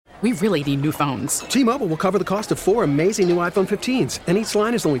We really need new phones. T-Mobile will cover the cost of 4 amazing new iPhone 15s, and each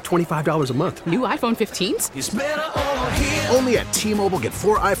line is only $25 a month. New iPhone 15s? It's better over here. Only at T-Mobile, get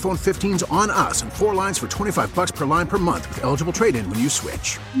 4 iPhone 15s on us and 4 lines for $25 per line per month with eligible trade-in when you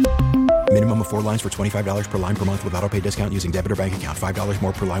switch. Minimum of 4 lines for $25 per line per month with autopay discount using debit or bank account. $5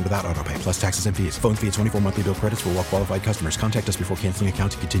 more per line without autopay, plus taxes and fees. Phone fee at 24 monthly bill credits for well-qualified customers. Contact us before canceling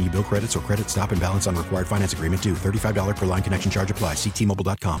account to continue bill credits or credit stop and balance on required finance agreement due. $35 per line connection charge applies. See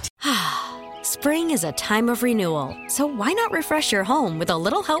T-Mobile.com. Spring is a time of renewal, so why not refresh your home with a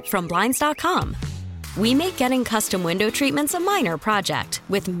little help from Blinds.com? We make getting custom window treatments a minor project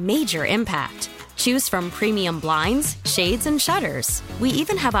with major impact. Choose from premium blinds, shades, and shutters. We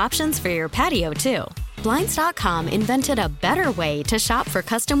even have options for your patio, too. Blinds.com invented a better way to shop for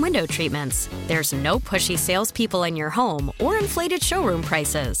custom window treatments. There's no pushy salespeople in your home or inflated showroom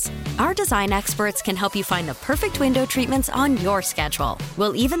prices. Our design experts can help you find the perfect window treatments on your schedule.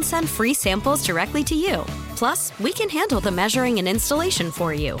 We'll even send free samples directly to you. Plus, we can handle the measuring and installation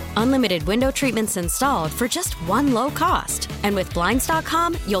for you. Unlimited window treatments installed for just one low cost. And with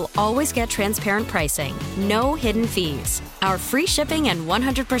Blinds.com, you'll always get transparent pricing. No hidden fees. Our free shipping and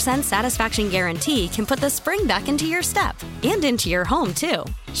 100% satisfaction guarantee can put the spring back into your step and into your home, too.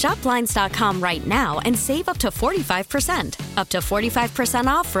 Shop Blinds.com right now and save up to 45%. Up to 45%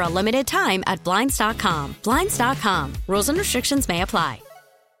 off for a limited time at Blinds.com. Blinds.com. Rules and restrictions may apply.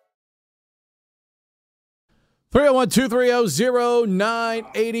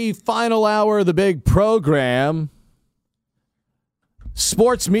 301-230-0980, final hour of the big program.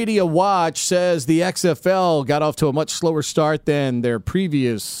 Sports Media Watch says the XFL got off to a much slower start than their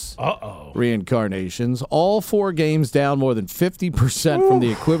previous reincarnations. All 4 games down more than 50% from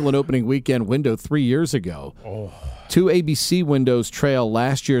the equivalent opening weekend window 3 years ago. 2 ABC windows trail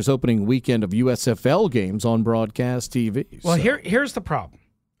last year's opening weekend of USFL games on broadcast TV. Well, here's the problem,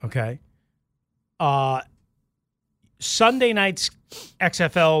 okay? Sunday night's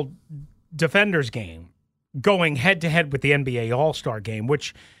XFL Defenders game going head-to-head with the NBA All-Star game,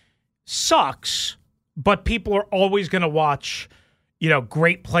 which sucks, but people are always going to watch,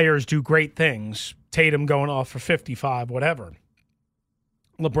 great players do great things. Tatum going off for 55, whatever.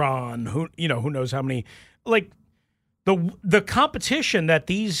 LeBron, who knows how many. Like, the competition that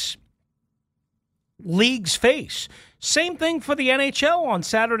these leagues face. Same thing for the NHL on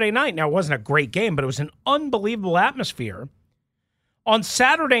Saturday night. Now, it wasn't a great game, but it was an unbelievable atmosphere. On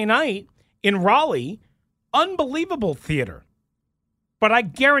Saturday night in Raleigh, unbelievable theater. But I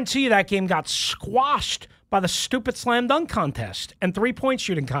guarantee you that game got squashed by the stupid slam dunk contest and three-point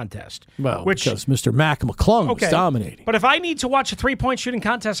shooting contest. Well, because Mr. Mac McClung was dominating. But if I need to watch a three-point shooting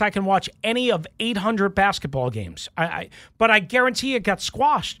contest, I can watch any of 800 basketball games. But I guarantee it got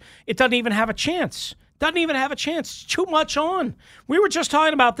squashed. It doesn't even have a chance. Doesn't even have a chance. It's too much on. We were just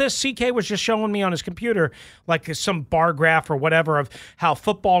talking about this. CK was just showing me on his computer like some bar graph or whatever of how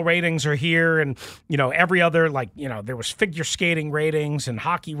football ratings are here and, every other, there was figure skating ratings and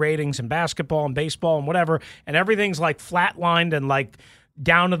hockey ratings and basketball and baseball and whatever, and everything's like flatlined and like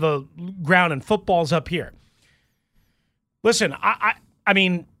down to the ground and football's up here. Listen, I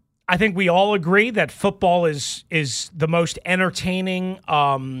mean, I think we all agree that football is the most entertaining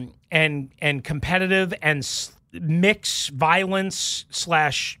and competitive and mix violence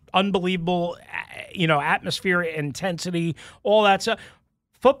 / unbelievable, atmosphere, intensity, all that stuff.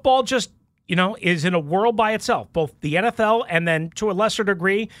 Football just, is in a world by itself, both the NFL and then to a lesser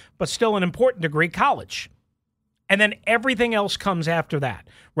degree, but still an important degree, college. And then everything else comes after that,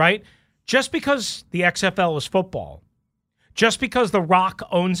 right? Just because the XFL is football, just because The Rock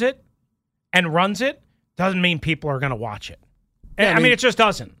owns it and runs it, doesn't mean people are going to watch it. I mean, it just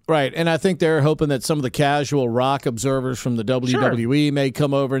doesn't. Right, and I think they're hoping that some of the casual Rock observers from the WWE may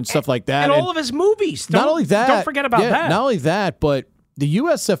come over and stuff like that. And all of his movies. Not only that. Don't forget about that. Not only that, but the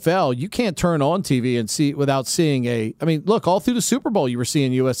USFL, you can't turn on TV and see without seeing look, all through the Super Bowl you were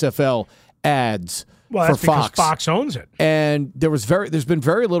seeing USFL ads for Fox. Because Fox owns it. And there's been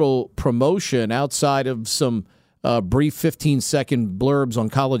very little promotion outside of some brief 15-second blurbs on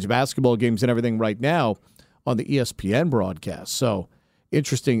college basketball games and everything right now on the ESPN broadcast. So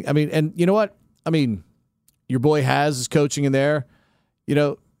interesting. I mean, and you know what? I mean, your boy Haz is coaching in there.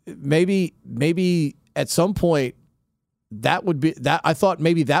 Maybe at some point that would be that. I thought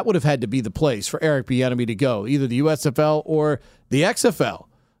maybe that would have had to be the place for Eric Bieniemy to go, either the USFL or the XFL,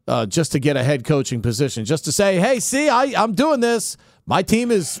 just to get a head coaching position, just to say, hey, see, I'm doing this. My team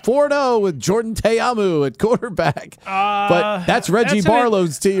is 4-0 with Jordan Te'amu at quarterback. But that's Reggie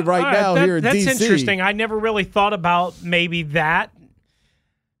Barlow's team right now here in D.C. That's interesting. I never really thought about maybe that.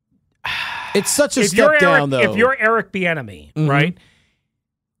 It's such a step down, though. If you're Eric Bieniemy, right,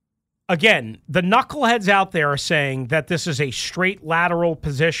 again, the knuckleheads out there are saying that this is a straight lateral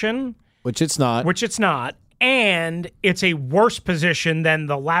position. Which it's not. And it's a worse position than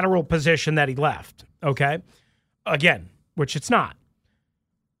the lateral position that he left. Okay? Again, which it's not.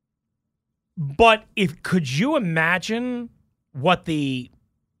 But could you imagine what the,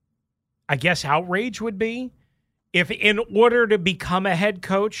 I guess, outrage would be if in order to become a head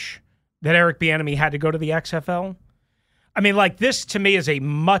coach that Eric Bieniemy had to go to the XFL? I mean, like, this to me is a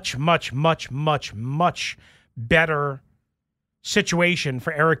much, much, much, much, much better situation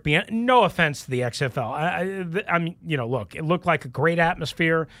for Eric Bieniemy. No offense to the XFL. I mean, look, it looked like a great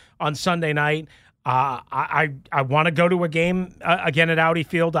atmosphere on Sunday night. I want to go to a game again at Audi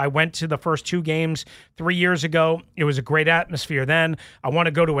Field. I went to the first 2 games 3 years ago. It was a great atmosphere then. I want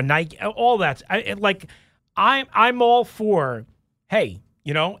to go to a night. All that. I'm all for, hey,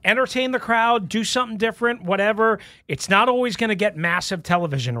 entertain the crowd, do something different, whatever. It's not always going to get massive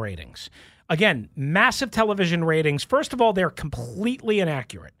television ratings. Again, massive television ratings, first of all, they're completely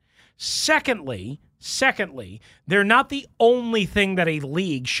inaccurate. Secondly, they're not the only thing that a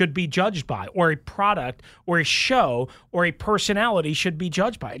league should be judged by, or a product, or a show, or a personality should be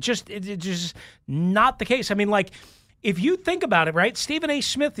judged by. It's just not the case. I mean, like, if you think about it, right, Stephen A.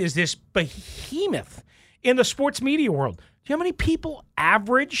 Smith is this behemoth in the sports media world. Do you know how many people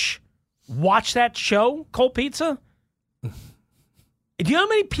average watch that show, Cold Pizza? Do you know how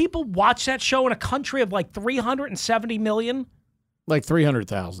many people watch that show in a country of like 370 million? Like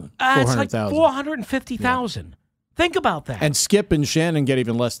 300,000. It's like 450,000. Yeah. Think about that. And Skip and Shannon get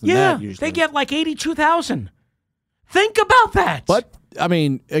even less than that usually. They get like 82,000. Think about that. But, I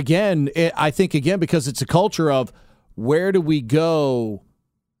mean, again, I think, because it's a culture of where do we go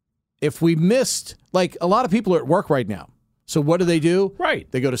if we missed, like, a lot of people are at work right now. So what do?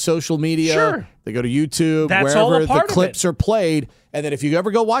 Right. They go to social media. Sure. They go to YouTube, That's all wherever a part the clips are played. And then if you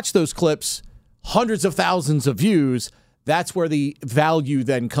ever go watch those clips, hundreds of thousands of views, that's where the value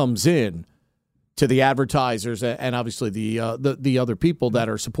then comes in to the advertisers and obviously the other people that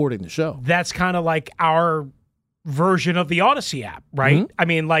are supporting the show. That's kind of like our version of the Odyssey app, right? Mm-hmm. I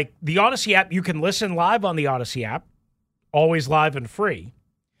mean, like, the Odyssey app, you can listen live on the Odyssey app, always live and free.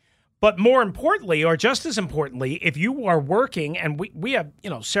 But more importantly, or just as importantly, if you are working, and we have,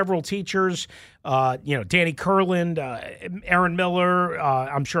 several teachers, Danny Kurland, Aaron Miller,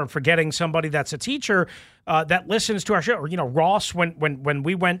 I'm sure I'm forgetting somebody that's a teacher that listens to our show. Or, Ross, when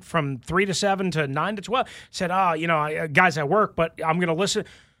we went from 3 to 7 to 9 to 12, said, guys, I work, but I'm going to listen.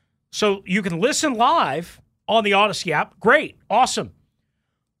 So you can listen live on the Odyssey app. Great. Awesome.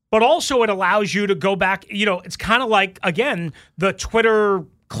 But also it allows you to go back. It's kind of like, again, the Twitter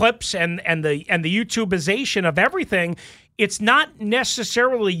clips and the YouTubeization of everything. It's not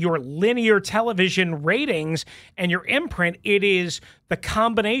necessarily your linear television ratings and your imprint. It is the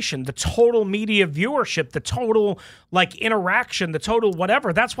combination, the total media viewership, the total interaction, the total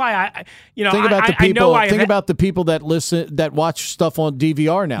whatever. That's why I think about the people that listen, that watch stuff on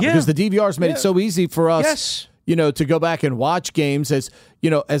DVR now, because the DVR's made it so easy for us. Yes. To go back and watch games as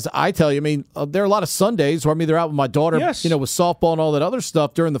I tell you, I mean, there are a lot of Sundays where I'm either out with my daughter, with softball and all that other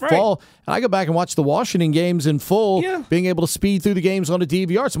stuff during the fall, and I go back and watch the Washington games in full, being able to speed through the games on a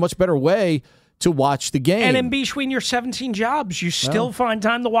DVR. It's a much better way to watch the game. And in between your 17 jobs, you still find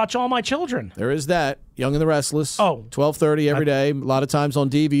time to watch All My Children. There is that. Young and the Restless. 12:30 every day, a lot of times on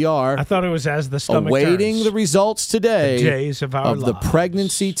DVR. I thought it was As the Stomach Awaiting Turns. the results today the days of our the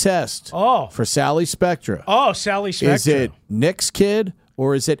pregnancy test for Sally Spectra. Oh, Sally Spectra. Is it Nick's kid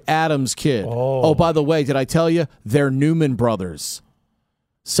or is it Adam's kid? Oh, by the way, did I tell you? They're Newman brothers.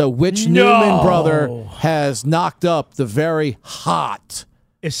 So which Newman brother has knocked up the very hot...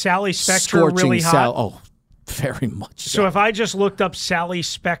 Is Sally Spectra really hot? Very much so. If I just looked up Sally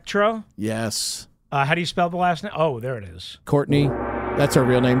Spectra. Yes. How do you spell the last name? Oh, there it is. Courtney. That's her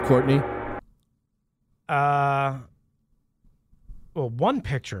real name, Courtney. Well, one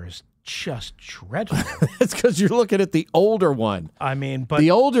picture is just dreadful. That's because you're looking at the older one. I mean, but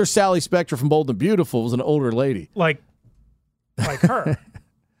the older Sally Spectra from Bold and Beautiful was an older lady. Like her.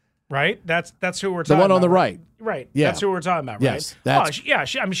 Right? That's who we're talking about. The one on the right. Right. Yeah. That's who we're talking about, right?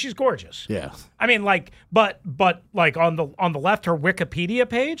 Yes. She's gorgeous. Yeah. I mean, but on the left, her Wikipedia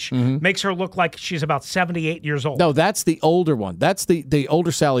page makes her look like she's about 78 years old. No, that's the older one. That's the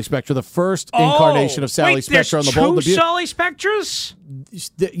older Sally Spectra, the first incarnation of Sally Spectra on the Bold and the Beautiful. Sally Spectras?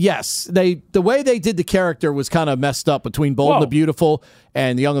 Yes. The way they did the character was kind of messed up between Bold and the Beautiful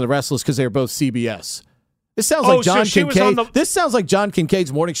and The Young and the Restless because they were both CBS. This sounds like John Kincaid. This sounds like John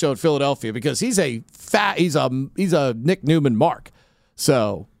Kincaid's morning show in Philadelphia because he's a Nick Newman mark.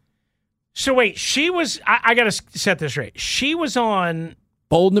 So wait, she was. I got to set this straight. She was on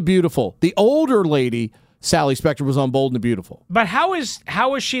Bold and the Beautiful. The older lady, Sally Spectra, was on Bold and the Beautiful. But how is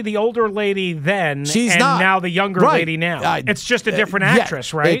she the older lady then She's and not. now the younger Right. lady now? It's just a different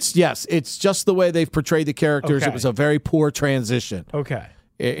actress, right? It's just the way they've portrayed the characters. Okay. It was a very poor transition. Okay.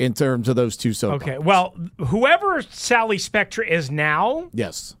 In terms of those two soap Okay. operas. Well, whoever Sally Spectra is now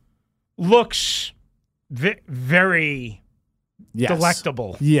Yes. looks very Yes.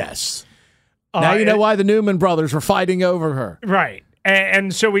 delectable. Yes. Now you know why the Newman brothers were fighting over her. Right.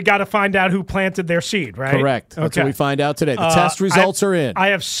 And so we got to find out who planted their seed, right? Correct. That's what we find out today. The test results are in. I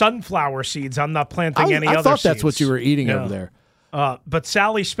have sunflower seeds. I'm not planting any I other thought seeds. that's what you were eating over there. But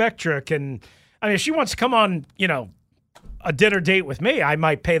Sally Spectra if she wants to come on, a dinner date with me, I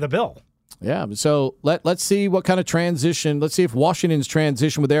might pay the bill. Yeah, so let's see what kind of transition. Let's see if Washington's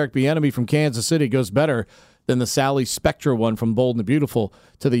transition with Eric Bieniemy from Kansas City goes better than the Sally Spectra one from Bold and the Beautiful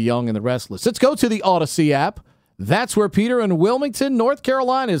to the Young and the Restless. Let's go to the Odyssey app. That's where Peter in Wilmington, North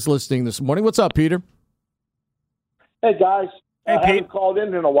Carolina is listening this morning. What's up, Peter? Hey, guys. Hey, I Pete. haven't called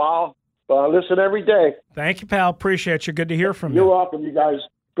in a while, but I listen every day. Thank you, pal. Appreciate you. Good to hear from You're you. welcome, you guys.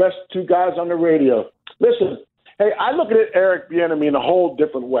 Best two guys on the radio. Listen, hey, I look at Eric Bieniemy in a whole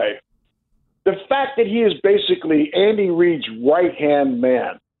different way. The fact that he is basically Andy Reid's right-hand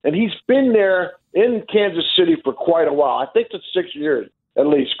man, and he's been there in Kansas City for quite a while. I think it's 6 years at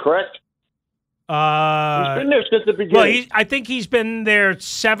least, correct? He's been there since the beginning. Well, I think he's been there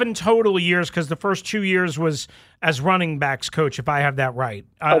 7 total years because the first 2 years was as running backs coach, if I have that right.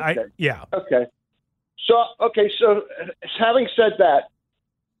 Yeah. Okay. So having said that,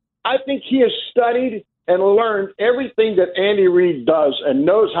 I think he has studied and learned everything that Andy Reid does and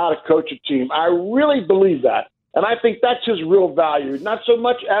knows how to coach a team. I really believe that. And I think that's his real value, not so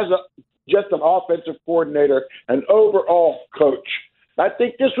much as just an offensive coordinator, an overall coach. I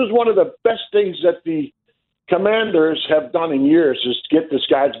think this was one of the best things that the Commanders have done in years is to get this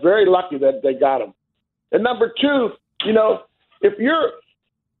guy. It's very lucky that they got him. And number two, if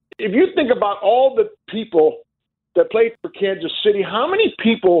you think about all the people that played for Kansas City, how many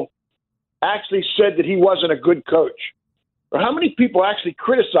people actually said that he wasn't a good coach? Or how many people actually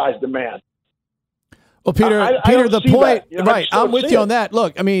criticized the man? Well, Peter, I Peter, don't the see point, that. right? I'm with you on that. that.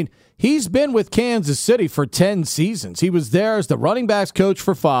 Look, I mean, he's been with Kansas City for 10 seasons. He was there as the running backs coach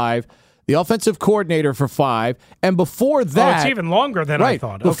for 5, the offensive coordinator for 5, and before that, it's even longer than I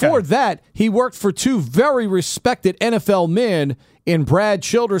thought. Before that, he worked for 2 very respected NFL men in Brad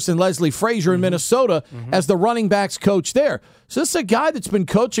Childress and Leslie Frazier in Minnesota as the running backs coach there. So this is a guy that's been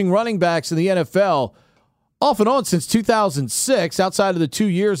coaching running backs in the NFL off and on since 2006, outside of the 2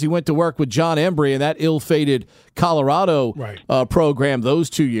 years he went to work with John Embry in that ill-fated Colorado program, those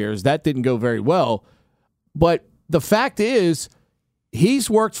 2 years. That didn't go very well. But the fact is, he's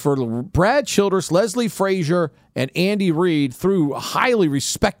worked for Brad Childress, Leslie Frazier, and Andy Reid through highly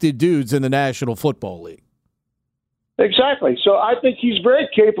respected dudes in the National Football League. Exactly. So I think he's very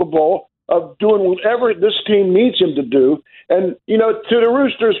capable of doing whatever this team needs him to do. And, to the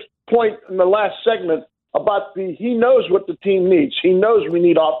Roosters' point in the last segment about he knows what the team needs. He knows we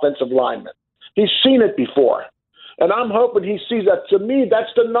need offensive linemen. He's seen it before. And I'm hoping he sees that. To me,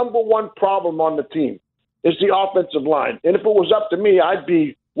 that's the number one problem on the team is the offensive line. And if it was up to me, I'd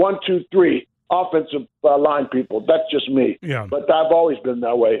be 1, 2, 3 offensive line people. That's just me. Yeah. But I've always been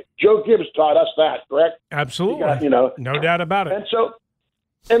that way. Joe Gibbs taught us that, correct? Absolutely. No doubt about it.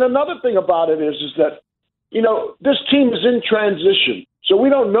 And another thing about it is that, this team is in transition. So we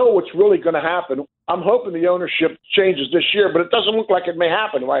don't know what's really going to happen. I'm hoping the ownership changes this year, but it doesn't look like it may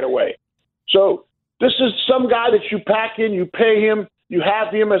happen right away. So this is some guy that you pack in, you pay him, you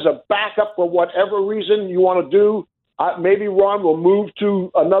have him as a backup for whatever reason you want to do. Maybe Ron will move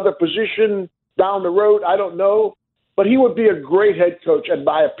to another position down the road. I don't know. But he would be a great head coach, in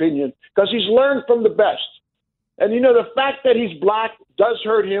my opinion, because he's learned from the best. And, the fact that he's black does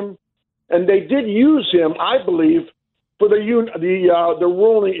hurt him. And they did use him, I believe, for the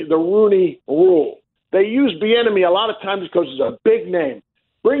Rooney rule. They use Bieniemy a lot of times because he's a big name.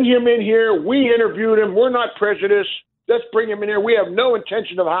 Bring him in here. We interviewed him. We're not prejudiced. Let's bring him in here. We have no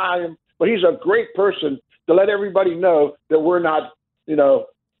intention of hiring him, but he's a great person to let everybody know that we're not,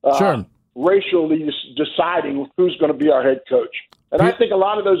 racially deciding who's going to be our head coach. And I think a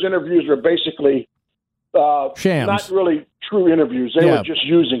lot of those interviews are basically shams. Not really true interviews. They were just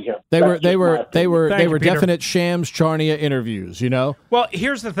using him. They were Peter. definite shams, Charnia interviews. Well,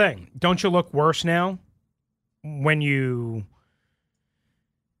 here's the thing: don't you look worse now when you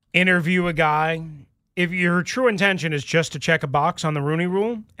interview a guy? If your true intention is just to check a box on the Rooney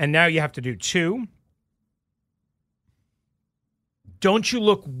Rule, and now you have to do 2, don't you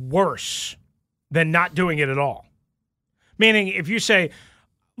look worse than not doing it at all? Meaning, if you say,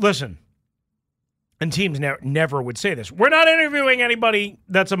 Listen, and teams never would say this. We're not interviewing anybody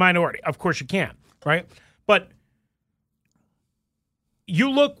that's a minority. Of course you can't, right? But you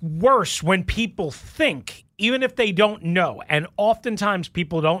look worse when people think, even if they don't know, and oftentimes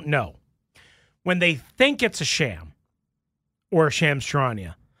people don't know, when they think it's a sham or a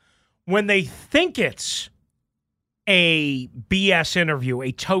shamstrania, when they think it's a BS interview,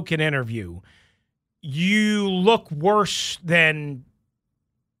 a token interview, you look worse than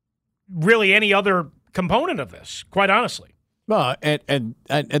really any other component of this, quite honestly. Well, and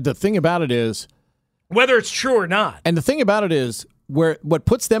the thing about it is, whether it's true or not. And the thing about it is, what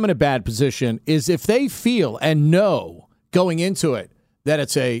puts them in a bad position is if they feel and know going into it that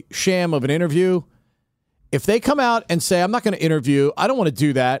it's a sham of an interview, if they come out and say, I'm not going to interview, I don't want to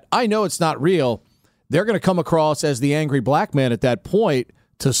do that, I know it's not real, they're going to come across as the angry black man at that point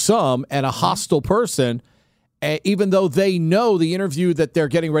to some and a hostile person, even though they know the interview that they're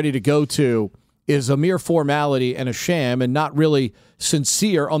getting ready to go to is a mere formality and a sham and not really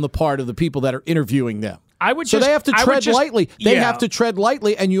sincere on the part of the people that are interviewing them. So they have to tread lightly. They have to tread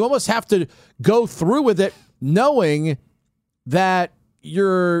lightly, and you almost have to go through with it knowing that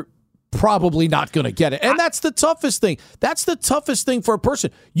you're probably not going to get it. And that's the toughest thing. That's the toughest thing for a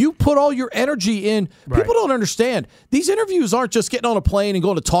person. You put all your energy in. Right. People don't understand. These interviews aren't just getting on a plane and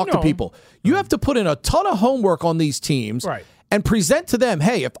going to talk to people. You have to put in a ton of homework on these teams and present to them,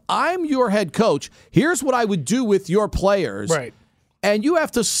 hey, if I'm your head coach, here's what I would do with your players. Right. And you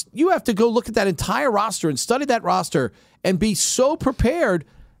have to go look at that entire roster and study that roster and be so prepared.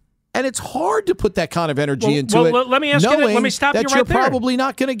 And it's hard to put that kind of energy into it. Let me ask you. Let me stop you right there. That you're probably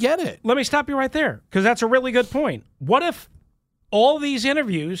not going to get it. Let me stop you right there because that's a really good point. What if all these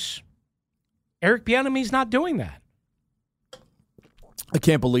interviews, Eric Bieniemy's not doing that? I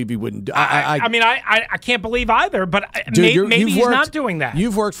can't believe he wouldn't. I can't believe either, but maybe he's not doing that.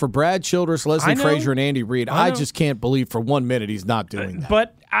 You've worked for Brad Childress, Leslie Frazier, and Andy Reid. I just can't believe for 1 minute he's not doing that.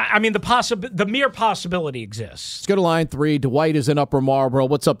 But, the mere possibility exists. Let's go to line 3. Dwight is in Upper Marlboro.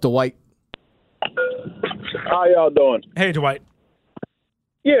 What's up, Dwight? How y'all doing? Hey, Dwight.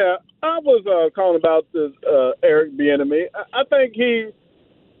 Yeah, I was calling about this Eric Bieniemy. I think he,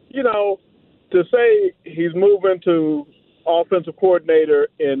 to say he's moving to offensive coordinator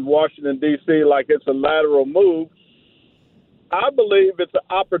in Washington, D.C., like it's a lateral move, I believe it's an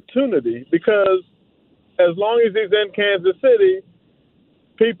opportunity because as long as he's in Kansas City,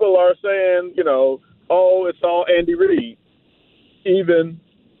 people are saying, oh, it's all Andy Reid, even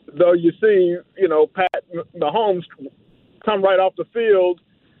though you see, Pat Mahomes come right off the field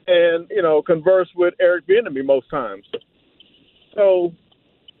and, converse with Eric Bieniemy most times. So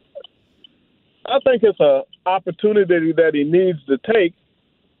I think it's an opportunity that he needs to take,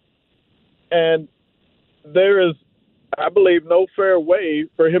 and there is, I believe, no fair way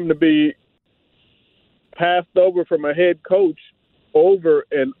for him to be passed over from a head coach over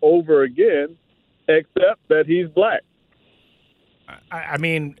and over again, except that he's black.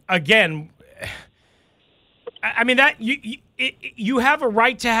 You have a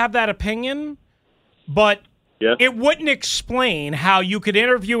right to have that opinion, but it wouldn't explain how you could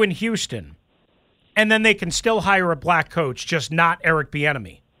interview in Houston and then they can still hire a black coach, just not Eric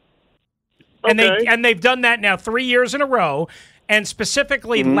Bieniemy. And they've done that now 3 years in a row. And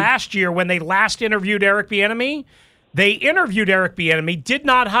specifically last year, when they last interviewed Eric Bieniemy, they interviewed Eric Bieniemy, did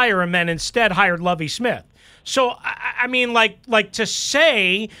not hire him, and instead hired Lovie Smith. So, like to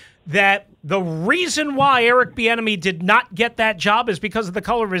say that the reason why Eric Bieniemy did not get that job is because of the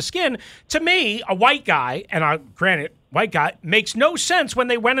color of his skin, to me, a white guy, and granted, white guy, makes no sense when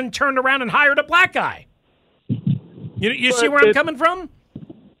they went and turned around and hired a black guy. You see where I'm coming from?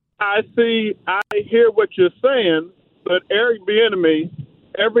 I hear what you're saying, but Eric Bieniemy,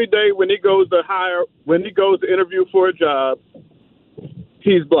 every day when he goes to interview for a job,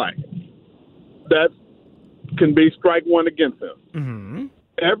 he's black. That can be strike one against him. Mm-hmm.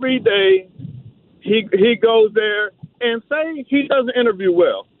 Every day he goes there and say he doesn't interview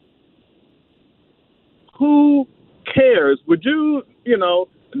well. Who cares? Would you,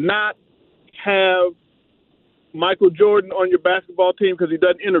 not have Michael Jordan on your basketball team because he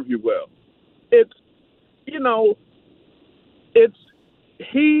doesn't interview well?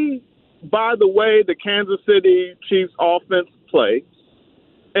 By the way, the Kansas City Chiefs offense play,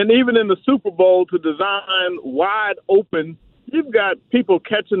 and even in the Super Bowl to design wide open, you've got people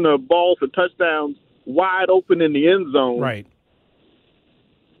catching the ball for touchdowns wide open in the end zone. Right.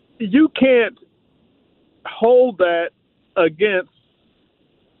 You can't hold that against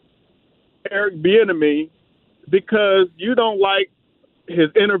Eric Bieniemy because you don't like his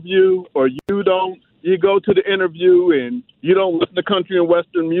interview or you don't you go to the interview and you don't listen to country and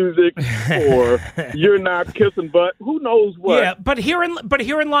western music, or you're not kissing butt. Who knows what? Yeah, but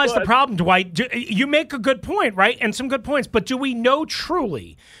herein lies the problem, Dwight. You make a good point, right? And some good points. But do we know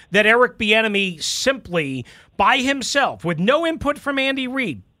truly that Eric Bieniemy simply, by himself, with no input from Andy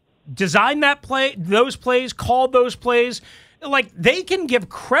Reid, designed that play, those plays, called those plays? Like, they can give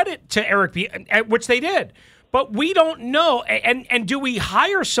credit to Eric Bieniemy, which they did. But we don't know. And do we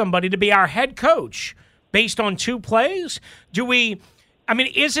hire somebody to be our head coach based on 2 plays?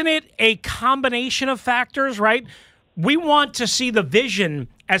 Isn't it a combination of factors, right? We want to see the vision,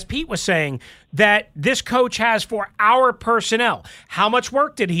 as Pete was saying, that this coach has for our personnel. How much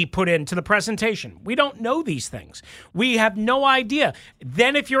work did he put into the presentation? We don't know these things. We have no idea.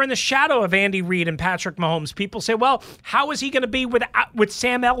 Then if you're in the shadow of Andy Reid and Patrick Mahomes, people say, well, how is he going to be with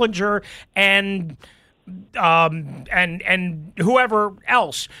Sam Ehlinger and whoever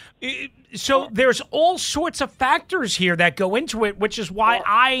else? So there's all sorts of factors here that go into it, which is why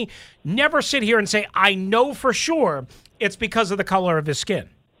I never sit here and say I know for sure it's because of the color of his skin.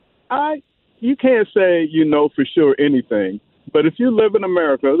 You can't say you know for sure anything, but if you live in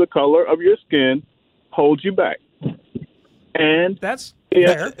America, the color of your skin holds you back. And that's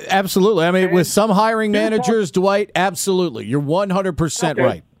fair. Absolutely. I mean, with some hiring managers, Dwight, absolutely. You're 100%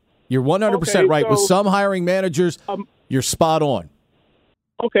 right. You're 100% right. With some hiring managers, you're spot on.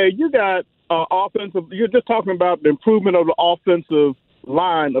 Okay, you got offensive. You're just talking about the improvement of the offensive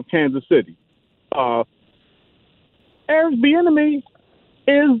line of Kansas City. Eric Bieniemy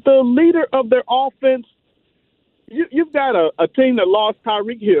is the leader of their offense. You've got a team that lost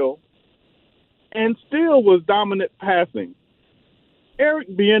Tyreek Hill and still was dominant passing. Eric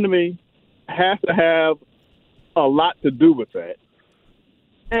Bieniemy has to have a lot to do with that.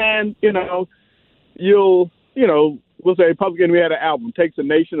 And, we'll say Public Enemy had an album, Takes a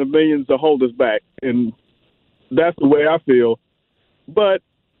Nation of Millions to Hold Us Back. And that's the way I feel. But,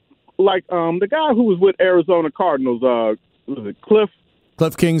 like, the guy who was with Arizona Cardinals, was it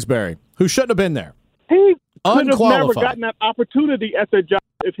Cliff Kingsbury, who shouldn't have been there. He could have never gotten that opportunity at the job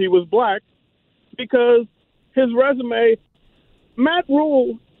if he was black, because his resume, Matt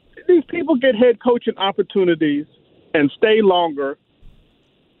Rule, these people get head coaching opportunities and stay longer.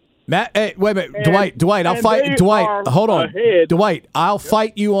 Matt, hey, wait a minute, Dwight, I'll fight. Dwight, hold on, ahead. Dwight, I'll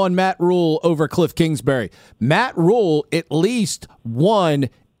fight you on Matt Rule over Cliff Kingsbury. Matt Rule at least won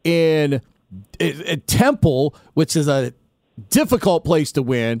in Temple, which is a difficult place to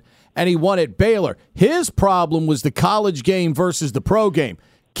win, and he won at Baylor. His problem was the college game versus the pro game.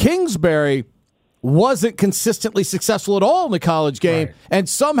 Kingsbury wasn't consistently successful at all in the college game, and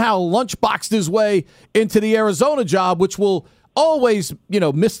somehow lunchboxed his way into the Arizona job, which will always,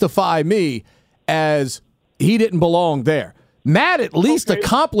 mystify me as he didn't belong there. Matt at least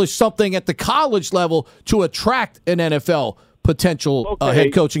accomplished something at the college level to attract an NFL potential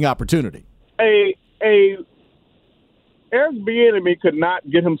head coaching opportunity. Eric Bieniemy could not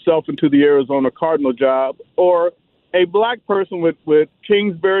get himself into the Arizona Cardinal job, or a black person with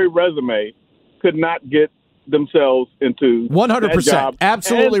Kingsbury resume could not get themselves into 100%. That job.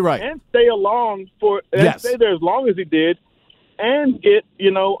 Absolutely right. And stay stay there as long as he did. And get,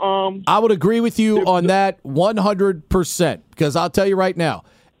 I would agree with you on that 100%, because I'll tell you right now,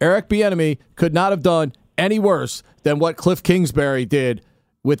 Eric Bieniemy could not have done any worse than what Cliff Kingsbury did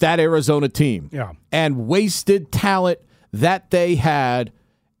with that Arizona team. Yeah. And wasted talent that they had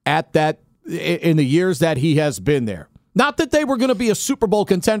in the years that he has been there. Not that they were going to be a Super Bowl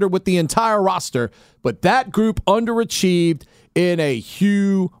contender with the entire roster, but that group underachieved in a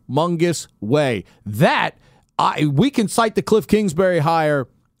humongous way. We can cite the Cliff Kingsbury hire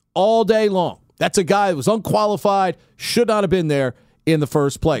all day long. That's a guy that was unqualified, should not have been there in the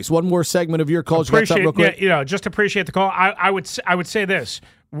first place. One more segment of your call. Just appreciate the call. I would say this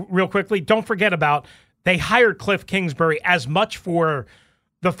real quickly. Don't forget about they hired Cliff Kingsbury as much for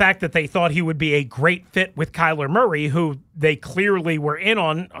the fact that they thought he would be a great fit with Kyler Murray, who they clearly were in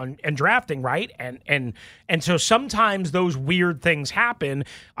on and drafting, right? And so sometimes those weird things happen.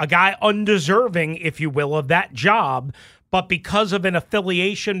 A guy undeserving, if you will, of that job, but because of an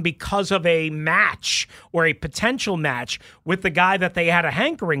affiliation, because of a match or a potential match with the guy that they had a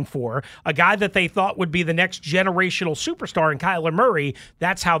hankering for, a guy that they thought would be the next generational superstar in Kyler Murray,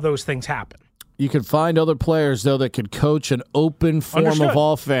 that's how those things happen. You can find other players, though, that could coach an open form of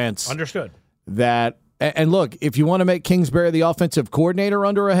offense. Understood. And look, if you want to make Kingsbury the offensive coordinator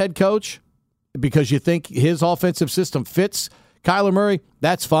under a head coach because you think his offensive system fits Kyler Murray,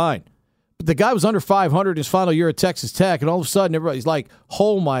 that's fine. But the guy was under 500 his final year at Texas Tech, and all of a sudden everybody's like,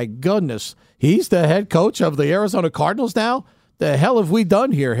 oh, my goodness, he's the head coach of the Arizona Cardinals now? The hell have we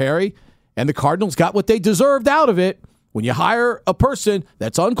done here, Harry? And the Cardinals got what they deserved out of it. When you hire a person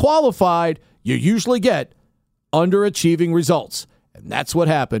that's unqualified, you usually get underachieving results. And that's what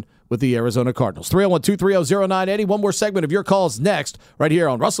happened with the Arizona Cardinals. 301-230-0980. One more segment of your calls next, right here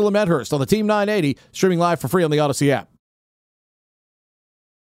on Russell and Medhurst on the Team 980, streaming live for free on the Odyssey app.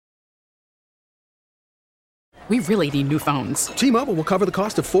 We really need new phones. T-Mobile will cover the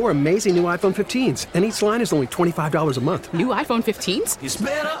cost of 4 amazing new iPhone 15s, and each line is only $25 a month. New iPhone 15s? It's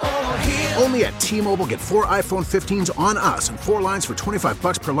better over here. Only at T-Mobile, get 4 iPhone 15s on us and 4 lines for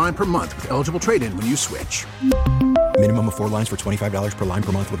 $25 per line per month with eligible trade-in when you switch. Minimum of 4 lines for $25 per line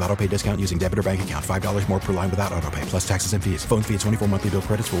per month with auto-pay discount using debit or bank account. $5 more per line without auto-pay, plus taxes and fees. Phone fee at 24 monthly bill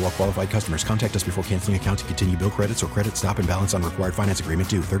credits for well-qualified customers. Contact us before canceling account to continue bill credits or credit stop and balance on required finance agreement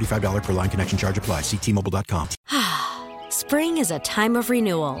due. $35 per line connection charge applies. See T-Mobile.com. Spring is a time of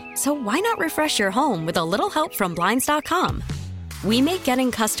renewal, so why not refresh your home with a little help from Blinds.com? We make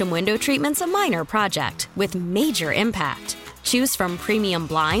getting custom window treatments a minor project with major impact. Choose from premium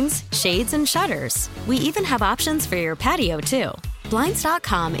blinds, shades, and shutters. We even have options for your patio, too.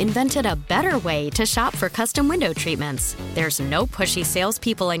 Blinds.com invented a better way to shop for custom window treatments. There's no pushy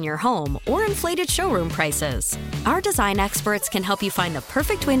salespeople in your home or inflated showroom prices. Our design experts can help you find the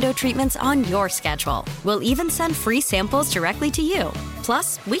perfect window treatments on your schedule. We'll even send free samples directly to you.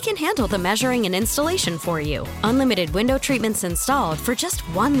 Plus, we can handle the measuring and installation for you. Unlimited window treatments installed for just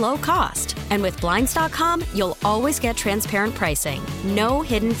one low cost. And with Blinds.com, you'll always get transparent pricing. No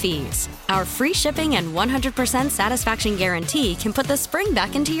hidden fees. Our free shipping and 100% satisfaction guarantee can put the spring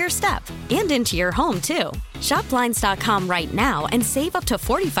back into your step and into your home, too. Shop Blinds.com right now and save up to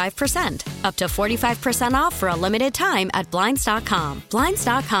 45%. Up to 45% off for a limited time at Blinds.com.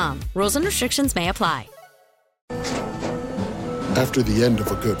 Blinds.com. Rules and restrictions may apply. After the end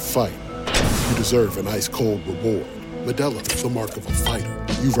of a good fight, you deserve an ice-cold reward. Modelo is the mark of a fighter.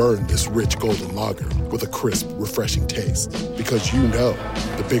 You've earned this rich golden lager with a crisp, refreshing taste. Because you know,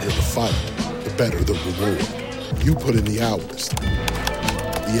 the bigger the fight, the better the reward. You put in the hours,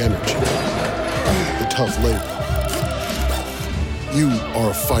 the energy, the tough labor. You are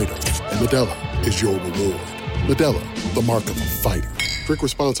a fighter, and Modelo is your reward. Modelo, the mark of a fighter. Drink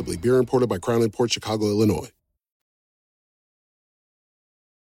responsibly. Beer imported by Crown Imports, Chicago, Illinois.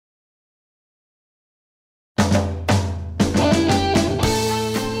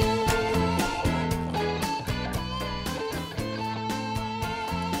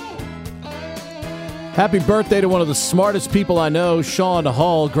 Happy birthday to one of the smartest people I know, Sean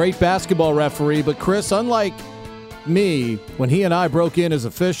Hall, great basketball referee. But Chris, unlike me, when he and I broke in as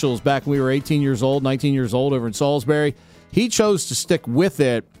officials back when we were 18 years old, 19 years old over in Salisbury, he chose to stick with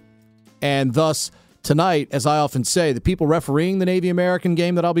it. And thus, tonight, as I often say, the people refereeing the Navy American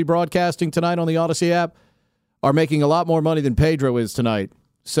game that I'll be broadcasting tonight on the Odyssey app are making a lot more money than Pedro is tonight.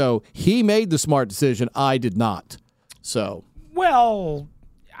 So he made the smart decision. I did not. So, well,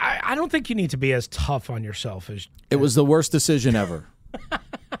 I don't think you need to be as tough on yourself as it was the worst decision ever.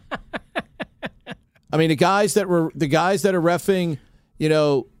 I mean, the guys that are reffing,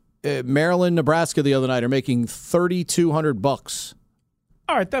 Maryland, Nebraska the other night are making $3,200.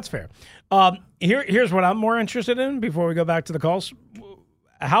 All right, that's fair. Here's what I'm more interested in before we go back to the calls.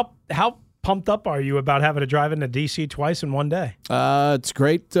 How pumped up are you about having to drive into D.C. twice in one day? It's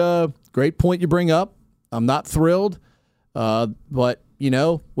great. Great point you bring up. I'm not thrilled, but.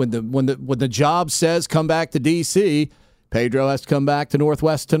 When the job says come back to D.C., Pedro has to come back to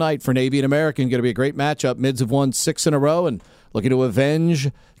Northwest tonight for Navy and American. Going to be a great matchup. Mids have won 6 in a row and looking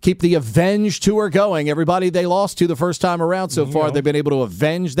to keep the Avenge tour going. Everybody they lost to the first time around so far, they've been able to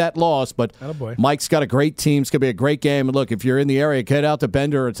avenge that loss. But Mike's got a great team. It's going to be a great game. And look, if you're in the area, head out to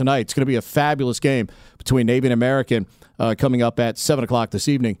Bender tonight. It's going to be a fabulous game between Navy and American coming up at 7 o'clock this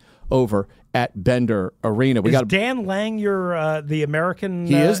evening over at Bender Arena. Is Dan Lang the American?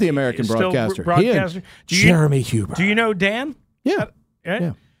 He is the American broadcaster. Jeremy Huber. Do you know Dan? Yeah.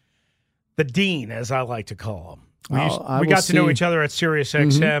 Yeah. The Dean, as I like to call him. We got to know each other at Sirius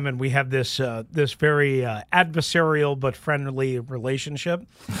XM, and we have this very adversarial but friendly relationship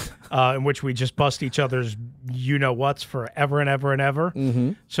in which we just bust each other's you-know-whats forever and ever and ever.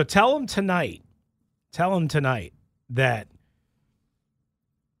 Mm-hmm. So tell him tonight that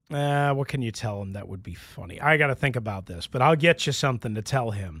what can you tell him that would be funny? I got to think about this, but I'll get you something to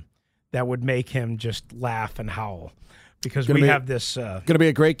tell him that would make him just laugh and howl. Because we have this... going to be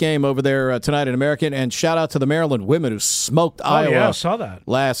a great game over there tonight in American. And shout out to the Maryland women who smoked Iowa I saw that.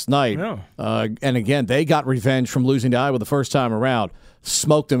 last night. Yeah. And again, they got revenge from losing to Iowa the first time around.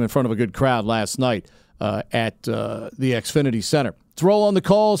 Smoked them in front of a good crowd last night at the Xfinity Center. Let's roll on the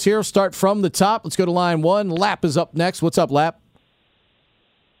calls here. Start from the top. Let's go to line 1. Lap is up next. What's up, Lap?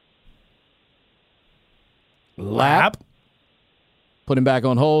 Lap. Put him back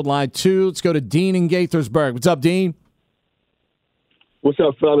on hold. Line 2. Let's go to Dean in Gaithersburg. What's up, Dean? What's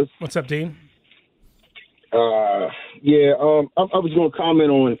up, fellas? What's up, Dean? I was going to comment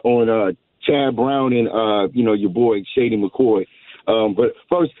on Chad Brown and your boy Shady McCoy. But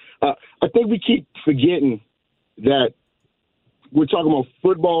first, I think we keep forgetting that we're talking about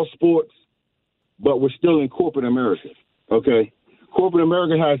football sports, but we're still in corporate America. Okay, corporate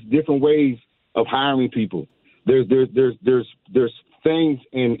America has different ways of hiring people. There's things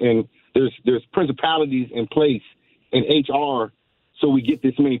and there's principalities in place in HR, so we get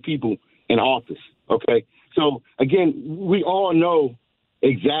this many people in office. Okay, so again, we all know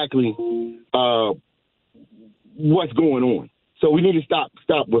exactly what's going on. So we need to stop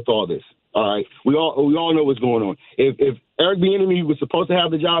with all this. All right, we all know what's going on. If Eric Bieniemy was supposed to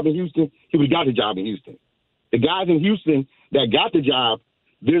have the job in Houston, he would have got the job in Houston. The guys in Houston that got the job,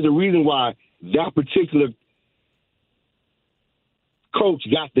 there's a reason why that particular coach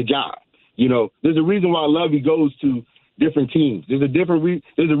got the job. There's a reason why Lovey goes to different teams. There's a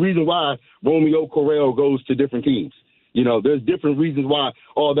reason why Romeo Corral goes to different teams. There's different reasons why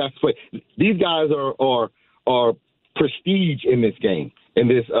all that's played. These guys are prestige in this game, in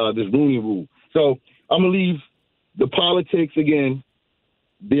this Rooney Rule. So I'm gonna leave the politics again,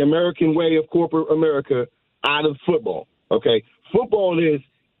 the American way of corporate America, out of football. Okay, football is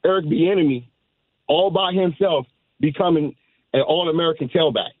Eric Bieniemy all by himself becoming an All-American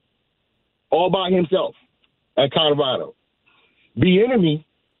tailback, all by himself at Colorado. Bieniemy,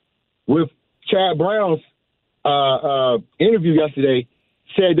 with Chad Brown's interview yesterday,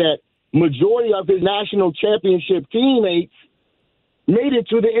 said that majority of his national championship teammates made it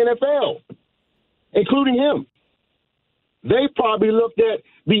to the NFL, including him. They probably looked at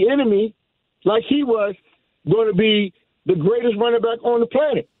Bieniemy like he was going to be the greatest running back on the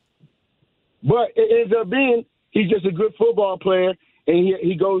planet. But it ends up being he's just a good football player, and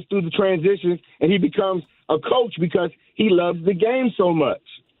he goes through the transitions, and he becomes a coach because he loves the game so much.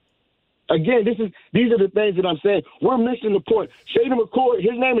 Again, these are the things that I'm saying. We're missing the point. Shady McCoy,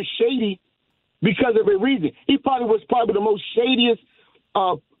 his name is Shady because of a reason. He probably was the most shadiest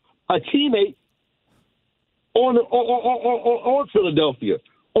a teammate on Philadelphia,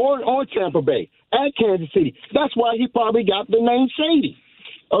 on Tampa Bay, at Kansas City. That's why he probably got the name Shady.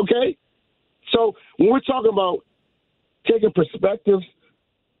 Okay? So when we're talking about taking perspectives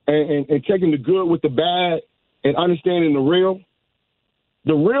and taking the good with the bad and understanding the real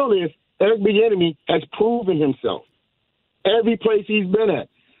is Eric Bieniemy has proven himself every place he's been at.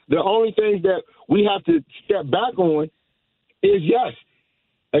 The only things that we have to step back on is, yes,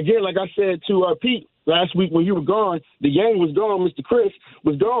 again, like I said to Pete last week when you were gone, the Yang was gone, Mr. Chris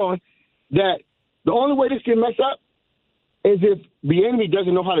was gone, that the only way this can mess up is if Bieniemy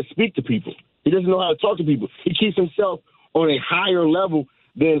doesn't know how to speak to people. He doesn't know how to talk to people. He keeps himself on a higher level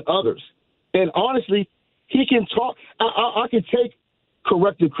than others. And honestly, he can talk. I can take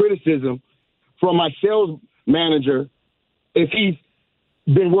corrective criticism from my sales manager if he's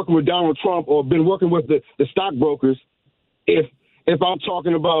been working with Donald Trump or been working with the stockbrokers. If I'm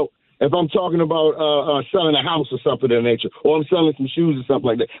talking about selling a house or something of that nature, or I'm selling some shoes or something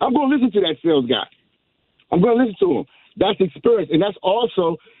like that, I'm going to listen to that sales guy. I'm going to listen to him. That's experience, and that's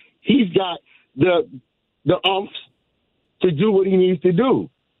also he's got the umphs to do what he needs to do.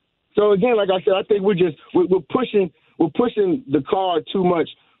 So again, like I said, I think we're pushing the car too much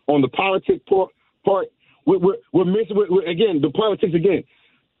on the politics part. We're missing again the politics again.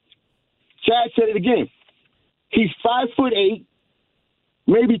 Chad said it again. He's 5'8",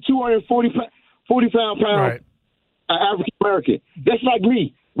 maybe 240 pounds, right. African American. That's like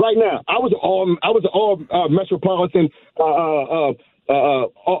me right now. I was an all metropolitan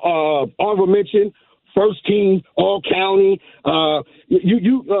honorable mention, first team, all county.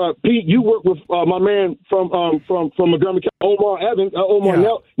 Pete, you work with my man from Montgomery County,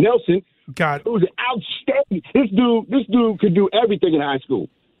 Omar Nelson. God, it was outstanding. This dude could do everything in high school.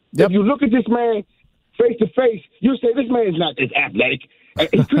 Yep. If you look at this man face to face, you say this man is not as athletic.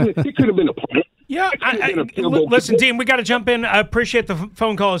 He could have been a player. Yeah, listen, Dean, we got to jump in. I appreciate the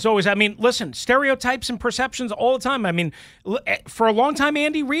phone call as always. I mean, listen, stereotypes and perceptions all the time. I mean, for a long time,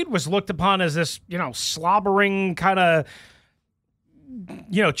 Andy Reid was looked upon as this, slobbering kind of,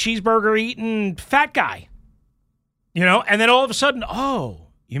 cheeseburger eating fat guy. And then all of a sudden, oh,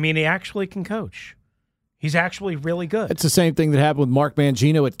 you mean he actually can coach? He's actually really good. It's the same thing that happened with Mark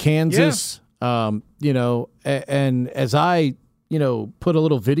Mangino at Kansas. Yeah. And as I put a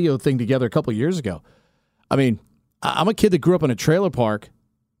little video thing together a couple of years ago. I mean, I'm a kid that grew up in a trailer park,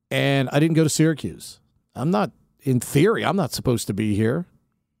 and I didn't go to Syracuse. In theory, I'm not supposed to be here,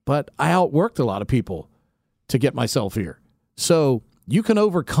 but I outworked a lot of people to get myself here. So you can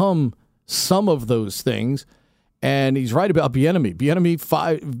overcome some of those things. And he's right about Bieniemy.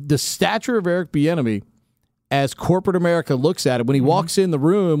 The stature of Eric Bieniemy, as corporate America looks at it, when he walks in the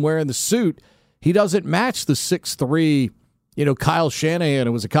room wearing the suit, he doesn't match the 6'3", Kyle Shanahan,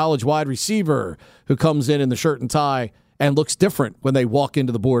 who was a college wide receiver, who comes in the shirt and tie and looks different when they walk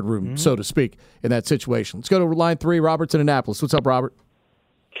into the boardroom, so to speak, in that situation. Let's go to line 3, Robert's in Annapolis. What's up, Robert?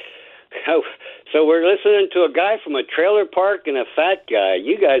 Oh, so we're listening to a guy from a trailer park and a fat guy.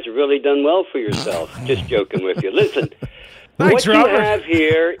 You guys have really done well for yourself. Just joking with you. Listen, Thanks, what Robert. you have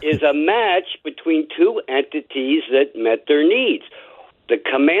here is a match between two entities that met their needs. The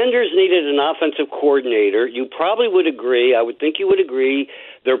Commanders needed an offensive coordinator. You probably would agree, I would think you would agree,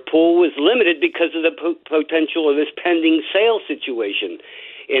 their pool was limited because of the potential of this pending sale situation.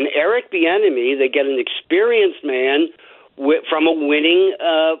 In Eric Bieniemy, they get an experienced man from a winning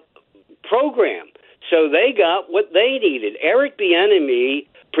program. So they got what they needed. Eric Bieniemy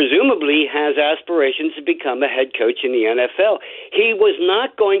presumably has aspirations to become a head coach in the NFL. He was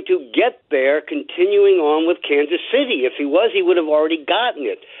not going to get there continuing on with Kansas City. If he was, he would have already gotten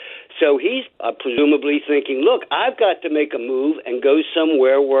it. So he's presumably thinking, look, I've got to make a move and go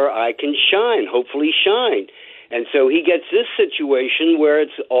somewhere where I can shine, hopefully shine. And so he gets this situation where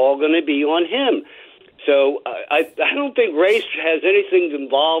it's all going to be on him. So I don't think race has anything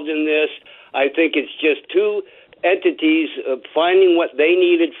involved in this. I think it's just two entities finding what they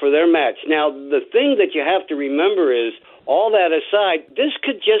needed for their match. Now, the thing that you have to remember is, all that aside, this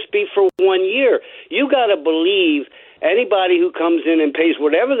could just be for 1 year. You got to believe anybody who comes in and pays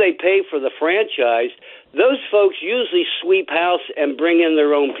whatever they pay for the franchise, those folks usually sweep house and bring in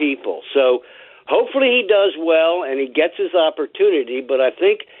their own people. So hopefully he does well and he gets his opportunity, but I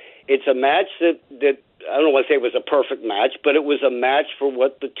think it's a match that I don't want to say it was a perfect match, but it was a match for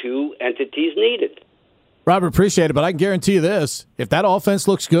what the two entities needed. Robert, appreciate it, but I can guarantee you this. If that offense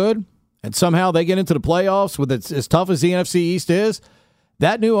looks good and somehow they get into the playoffs with it, as tough as the NFC East is,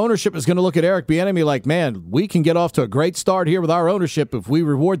 that new ownership is going to look at Eric Bieniemy like, man, we can get off to a great start here with our ownership if we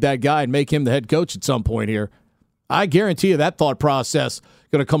reward that guy and make him the head coach at some point here. I guarantee you that thought process is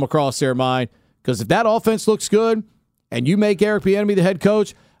going to come across their mind, because if that offense looks good and you make Eric Bieniemy the head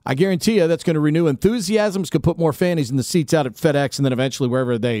coach, I guarantee you that's going to renew enthusiasms, could put more fannies in the seats out at FedEx and then eventually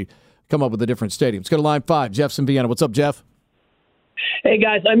wherever they come up with a different stadium. Let's go to line 5. Jeff's in Vienna. What's up, Jeff? Hey,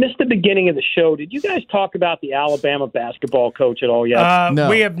 guys, I missed the beginning of the show. Did you guys talk about the Alabama basketball coach at all yet? No.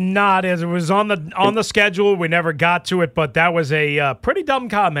 We have not. As it was on the schedule, we never got to it, but that was a pretty dumb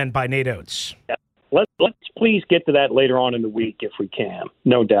comment by Nate Oates. Yeah. Let's please get to that later on in the week if we can,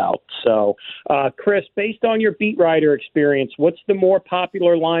 no doubt. So, Chris, based on your beat writer experience, what's the more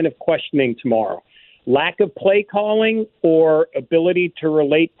popular line of questioning tomorrow? Lack of play calling or ability to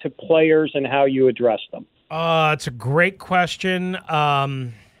relate to players and how you address them? It's a great question.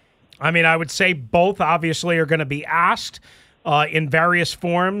 I would say both obviously are going to be asked in various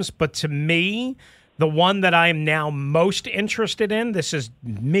forms, but to me, the one that I am now most interested in, this is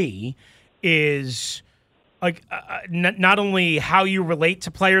me, is like not only how you relate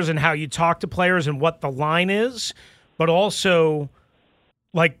to players and how you talk to players and what the line is, but also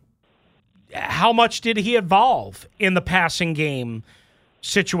like how much did he evolve in the passing game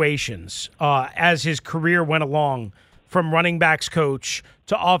situations as his career went along, from running backs coach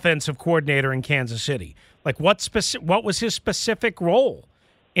to offensive coordinator in Kansas City. Like what was his specific role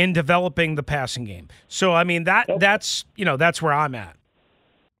in developing the passing game? So that's where I'm at.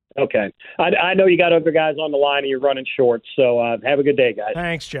 Okay. I know you got other guys on the line and you're running short, so have a good day, guys.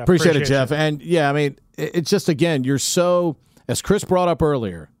 Thanks, Jeff. Appreciate it, Jeff. And, it's just, again, you're so, as Chris brought up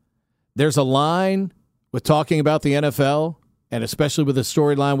earlier, there's a line with talking about the NFL, and especially with the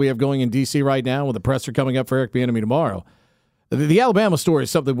storyline we have going in D.C. right now with the presser coming up for Eric Bieniemy tomorrow. The Alabama story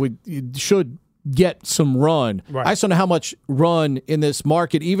is something we should get some run. Right. I just don't know how much run in this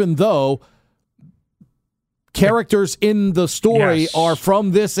market, even though characters in the story are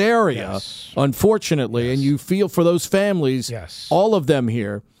from this area, unfortunately, and you feel for those families, all of them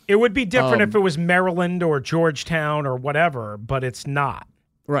here. It would be different if it was Maryland or Georgetown or whatever, but it's not.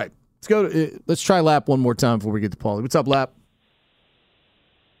 Right. Let's try Lap one more time before we get to Paulie. What's up, Lap?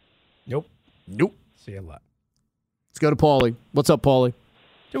 Nope. See you, Lap. Let's go to Paulie. What's up, Paulie?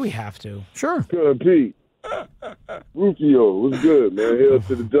 Do we have to? Sure. Good, Pete. Rufio, what's good, man? Hail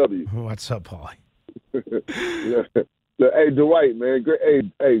to the W. What's up, Paulie? Hey, Dwight, man.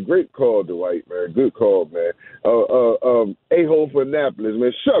 Great call, Dwight, man. Good call, man. A-hole for Annapolis,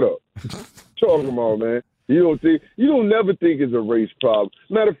 man. Shut up. Talk them all, man. You don't never think it's a race problem.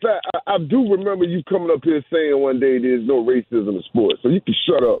 Matter of fact, I do remember you coming up here saying one day there's no racism in sports. So you can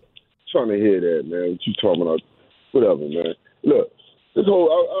shut up. trying to hear that, man. What you talking about? Whatever, man. Look, this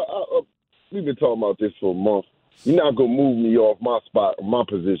whole we've been talking about this for a month. You're not gonna move me off my spot, my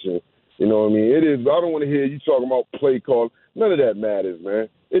position. You know what I mean? It is. I don't want to hear you talking about play call. None of that matters, man.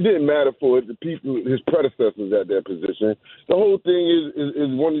 It didn't matter for the people, his predecessors at that position. The whole thing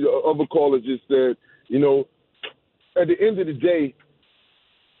is one of the other callers just said, you know, at the end of the day,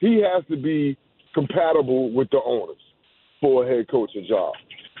 he has to be compatible with the owners for a head coaching job.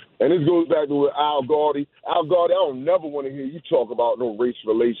 And this goes back to Al Gordy. Al Gordy, I don't never want to hear you talk about no race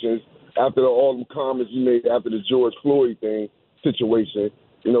relations after all them comments you made after the George Floyd situation.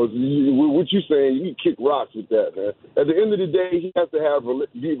 You know, what you saying, you kick rocks with that, man. At the end of the day, he has to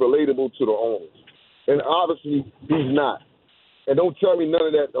be relatable to the owners. And obviously, he's not. And don't tell me none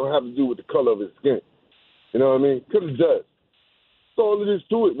of that don't have to do with the color of his skin. You know what I mean? Because it does. That's all it is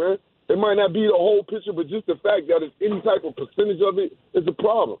to it, man. It might not be the whole picture, but just the fact that it's any type of percentage of it is a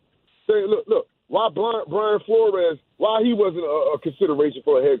problem. Say, look, why Brian Flores, why he wasn't a consideration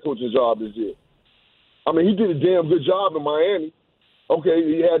for a head coaching job this year? I mean, he did a damn good job in Miami. Okay,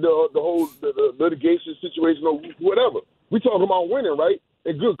 he had the whole litigation situation or whatever. We talking about winning, right?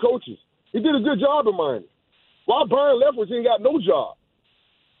 And good coaches. He did a good job in Miami. Why Brian Leftwich ain't got no job?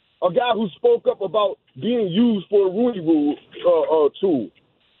 A guy who spoke up about being used for a Rooney Rule tool.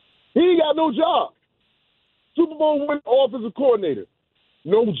 He ain't got no job. Super Bowl winning offensive coordinator.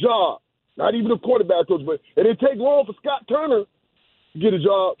 No job. Not even a quarterback coach. But it didn't take long for Scott Turner to get a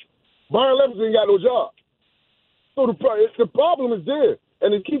job. Brian Leftwich ain't got no job. So the problem is there.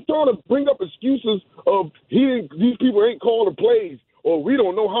 And they keep trying to bring up excuses of these people ain't calling plays or we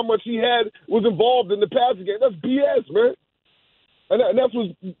don't know how much he was involved in the passing game. That's BS, man. And that's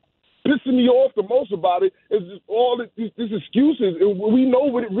what's pissing me off the most about it is just all these excuses. And we know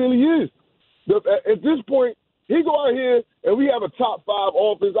what it really is. At this point, he go out here and we have a top 5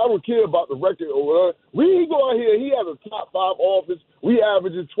 offense. I don't care about the record or whatever. He go out here, he has a top 5 offense. We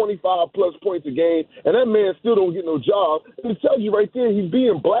averages 25 plus points a game, and that man still don't get no job. And it tells you right there he's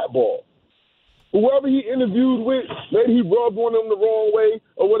being blackballed. Whoever he interviewed with, maybe he rubbed one of them the wrong way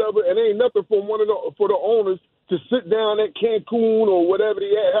or whatever, and ain't nothing for the owners to sit down at Cancun or whatever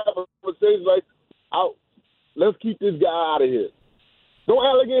they have a conversation like, let's keep this guy out of here. Don't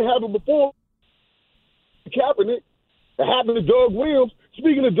act like it ain't happened before. Kaepernick. It happened to Doug Williams.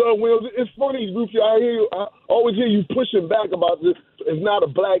 Speaking of Doug Williams, it's funny, Rufy, I always hear you pushing back about this. It's not a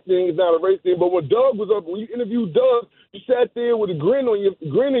black thing, it's not a race thing. But when Doug was up, when you interviewed Doug, you sat there with a grin on your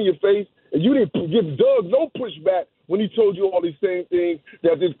face, and you didn't give Doug no pushback when he told you all these same things,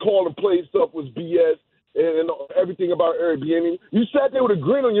 that this call and play stuff was BS and everything about Airbnb. You sat there with a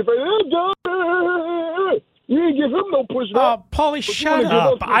grin on your face. Doug! You didn't give him no pushback. Paulie, shut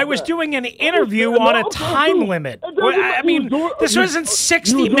up. I was doing an interview on a time limit. I mean, this wasn't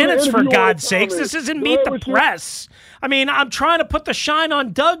 60 minutes, for God's sakes. This isn't Meet the Press. I mean, I'm trying to put the shine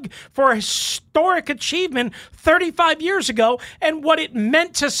on Doug for a historic achievement 35 years ago and what it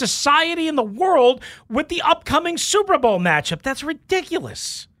meant to society and the world with the upcoming Super Bowl matchup. That's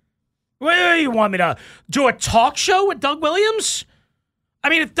ridiculous. Well, you want me to do a talk show with Doug Williams? I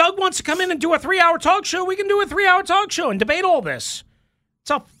mean, if Doug wants to come in and do a 3-hour talk show, we can do a 3-hour talk show and debate all this.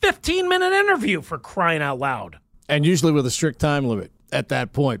 It's a 15-minute interview, for crying out loud. And usually with a strict time limit at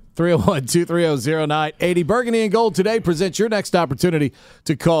that point. 301-230-0980. Burgundy and Gold today presents your next opportunity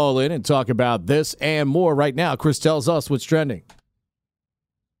to call in and talk about this and more. Right now, Chris tells us what's trending.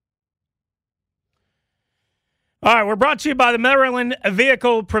 All right, we're brought to you by the Maryland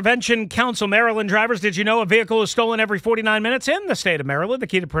Vehicle Prevention Council. Maryland drivers, did you know a vehicle is stolen every 49 minutes in the state of Maryland? The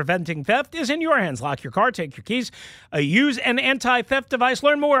key to preventing theft is in your hands. Lock your car, take your keys, use an anti-theft device.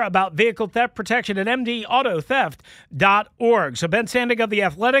 Learn more about vehicle theft protection at mdauthotheft.org. So Ben Standing of The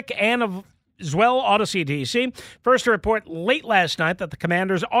Athletic and of as well, Odyssey DC. First to report late last night that the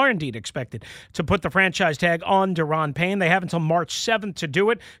Commanders are indeed expected to put the franchise tag on Daron Payne. They have until March 7th to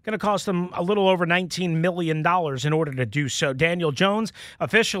do it. Going to cost them a little over $19 million in order to do so. Daniel Jones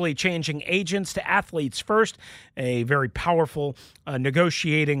officially changing agents to Athletes First, a very powerful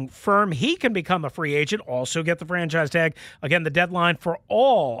negotiating firm. He can become a free agent, also get the franchise tag. Again, the deadline for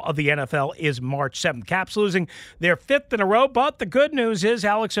all of the NFL is March 7th. Caps losing their 5th in a row, but the good news is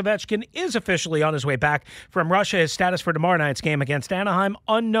Alex Ovechkin is officially on his way back from Russia. His status for tomorrow night's game against Anaheim,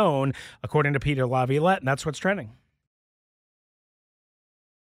 unknown, according to Peter Laviolette, and that's what's trending.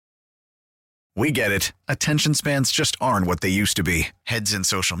 We get it. Attention spans just aren't what they used to be. Heads in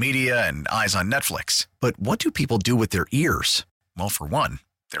social media and eyes on Netflix. But what do people do with their ears? Well, for one,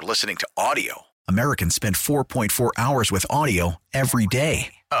 they're listening to audio. Americans spend 4.4 hours with audio every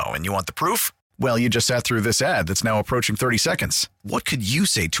day. Oh, and you want the proof? Well, you just sat through this ad that's now approaching 30 seconds. What could you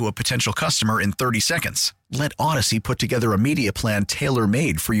say to a potential customer in 30 seconds? Let Odyssey put together a media plan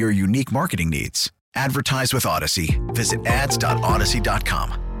tailor-made for your unique marketing needs. Advertise with Odyssey. Visit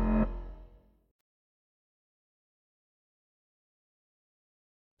ads.odyssey.com.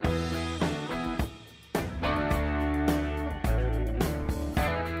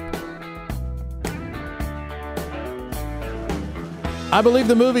 I believe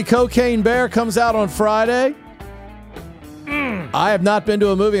the movie Cocaine Bear comes out on Friday. I have not been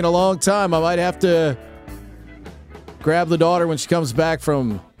to a movie in a long time. I might have to grab the daughter when she comes back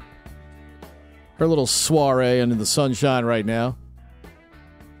from her little soiree under the sunshine right now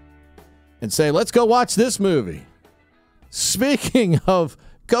and say, let's go watch this movie. Speaking of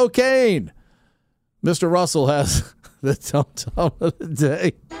cocaine, Mr. Russell has the Dum-Dum of the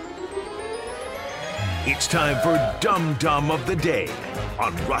Day. It's time for Dum-Dum of the Day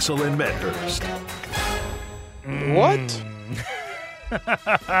on Russell and Medhurst. What?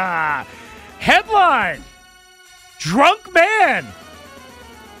 Headline: Drunk man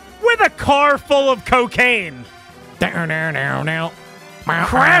with a car full of cocaine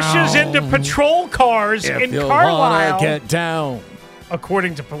crashes into patrol cars in Carlisle. Get down.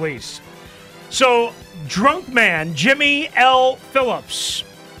 According to police. So, drunk man Jimmy L. Phillips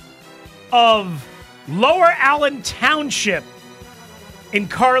of Lower Allen Township in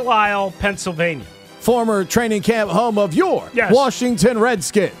Carlisle, Pennsylvania. Former training camp home of your Washington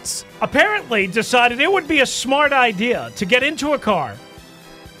Redskins. Apparently decided it would be a smart idea to get into a car,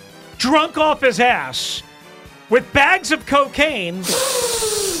 drunk off his ass, with bags of cocaine,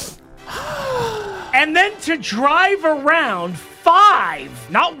 and then to drive around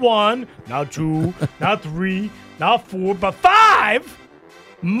 5, not 1, not 2, not 3, not 4, but 5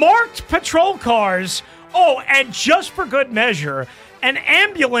 marked patrol cars. Oh, and just for good measure, an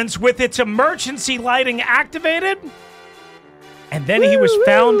ambulance with its emergency lighting activated. And then he was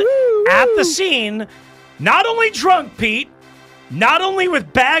found at the scene, not only drunk, Pete, not only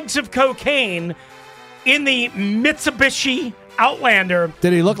with bags of cocaine in the Mitsubishi Outlander.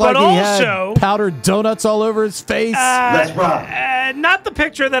 Did he look like he had powdered donuts all over his face? Let's rock. Not the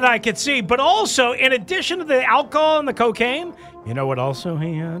picture that I could see, but also, in addition to the alcohol and the cocaine, you know what also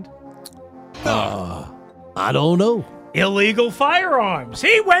he had? I don't know. Illegal firearms.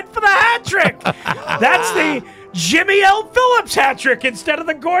 He went for the hat trick. That's the Jimmy L. Phillips hat trick instead of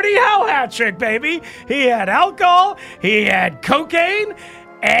the Gordie Howe hat trick, baby. He had alcohol, he had cocaine,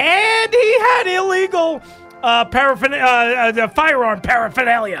 and he had illegal firearm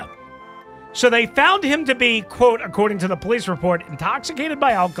paraphernalia. So they found him to be, quote, according to the police report, intoxicated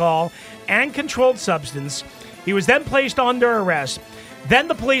by alcohol and controlled substance. He was then placed under arrest. Then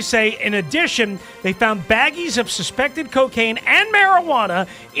the police say, in addition, they found baggies of suspected cocaine and marijuana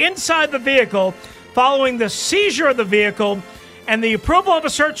inside the vehicle. Following the seizure of the vehicle and the approval of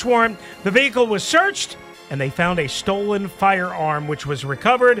a search warrant, the vehicle was searched, and they found a stolen firearm, which was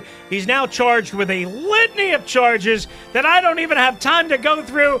recovered. He's now charged with a litany of charges that I don't even have time to go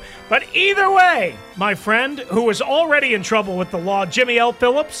through. But either way, my friend, who was already in trouble with the law, Jimmy L.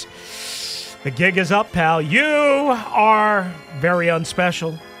 Phillips, the gig is up, pal. You are very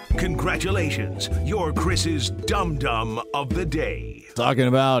unspecial. Congratulations. You're Chris's Dum-Dum of the Day. Talking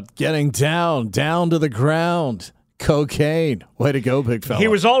about getting down to the ground. Cocaine. Way to go, big fella. He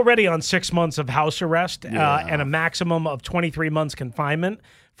was already on 6 months of house arrest and a maximum of 23 months confinement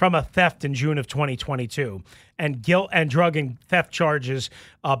from a theft in June of 2022 and guilt and drug and theft charges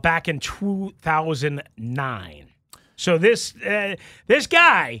back in 2009. So this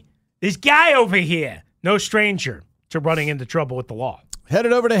guy over here, no stranger to running into trouble with the law.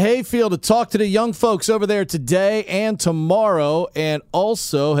 Headed over to Hayfield to talk to the young folks over there today and tomorrow, and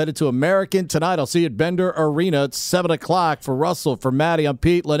also headed to American tonight. I'll see you at Bender Arena at 7 o'clock. For Russell, for Maddie, I'm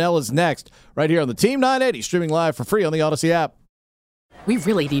Pete. Linnell is next, right here on the Team 980, streaming live for free on the Odyssey app. We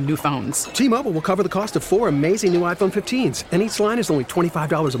really need new phones. T-Mobile will cover the cost of 4 amazing new iPhone 15s, and each line is only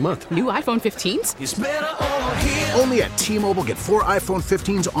 $25 a month. New iPhone 15s? It's better over here. Only at T-Mobile, get 4 iPhone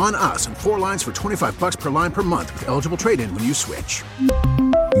 15s on us and 4 lines for $25 per line per month with eligible trade-in when you switch.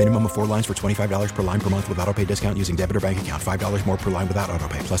 Minimum of 4 lines for $25 per line per month with autopay discount using debit or bank account. $5 more per line without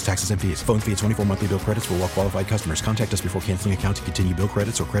autopay, plus taxes and fees. Phone fee at 24 monthly bill credits for well-qualified customers. Contact us before canceling account to continue bill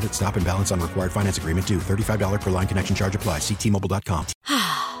credits or credit stop and balance on required finance agreement due. $35 per line connection charge applies. See T-Mobile.com.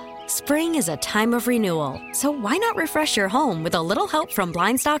 Spring is a time of renewal, so why not refresh your home with a little help from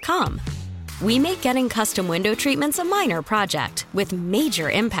Blinds.com? We make getting custom window treatments a minor project with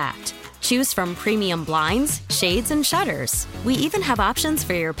major impact. Choose from premium blinds, shades, and shutters. We even have options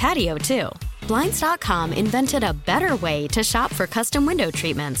for your patio, too. Blinds.com invented a better way to shop for custom window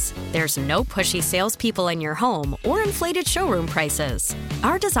treatments. There's no pushy salespeople in your home or inflated showroom prices.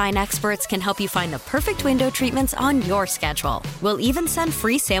 Our design experts can help you find the perfect window treatments on your schedule. We'll even send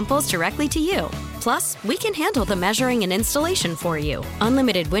free samples directly to you. Plus, we can handle the measuring and installation for you.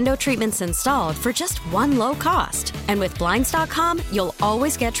 Unlimited window treatments installed for just one low cost. And with Blinds.com, you'll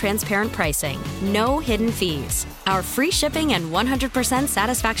always get transparent pricing. No hidden fees. Our free shipping and 100%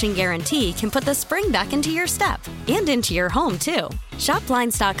 satisfaction guarantee can put the spring back into your step and into your home, too. Shop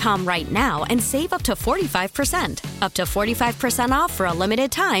Blinds.com right now and save up to 45%. Up to 45% off for a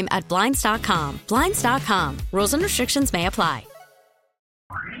limited time at Blinds.com. Blinds.com. Rules and restrictions may apply.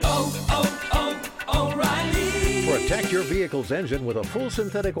 Protect your vehicle's engine with a full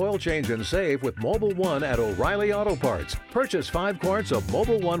synthetic oil change and save with Mobil 1 at O'Reilly Auto Parts. Purchase 5 quarts of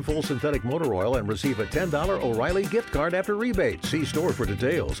Mobil 1 full synthetic motor oil and receive a $10 O'Reilly gift card after rebate. See store for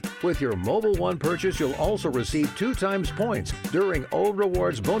details. With your Mobil 1 purchase, you'll also receive 2 times points during O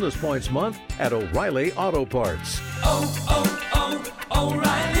Rewards Bonus Points Month at O'Reilly Auto Parts. O'Reilly.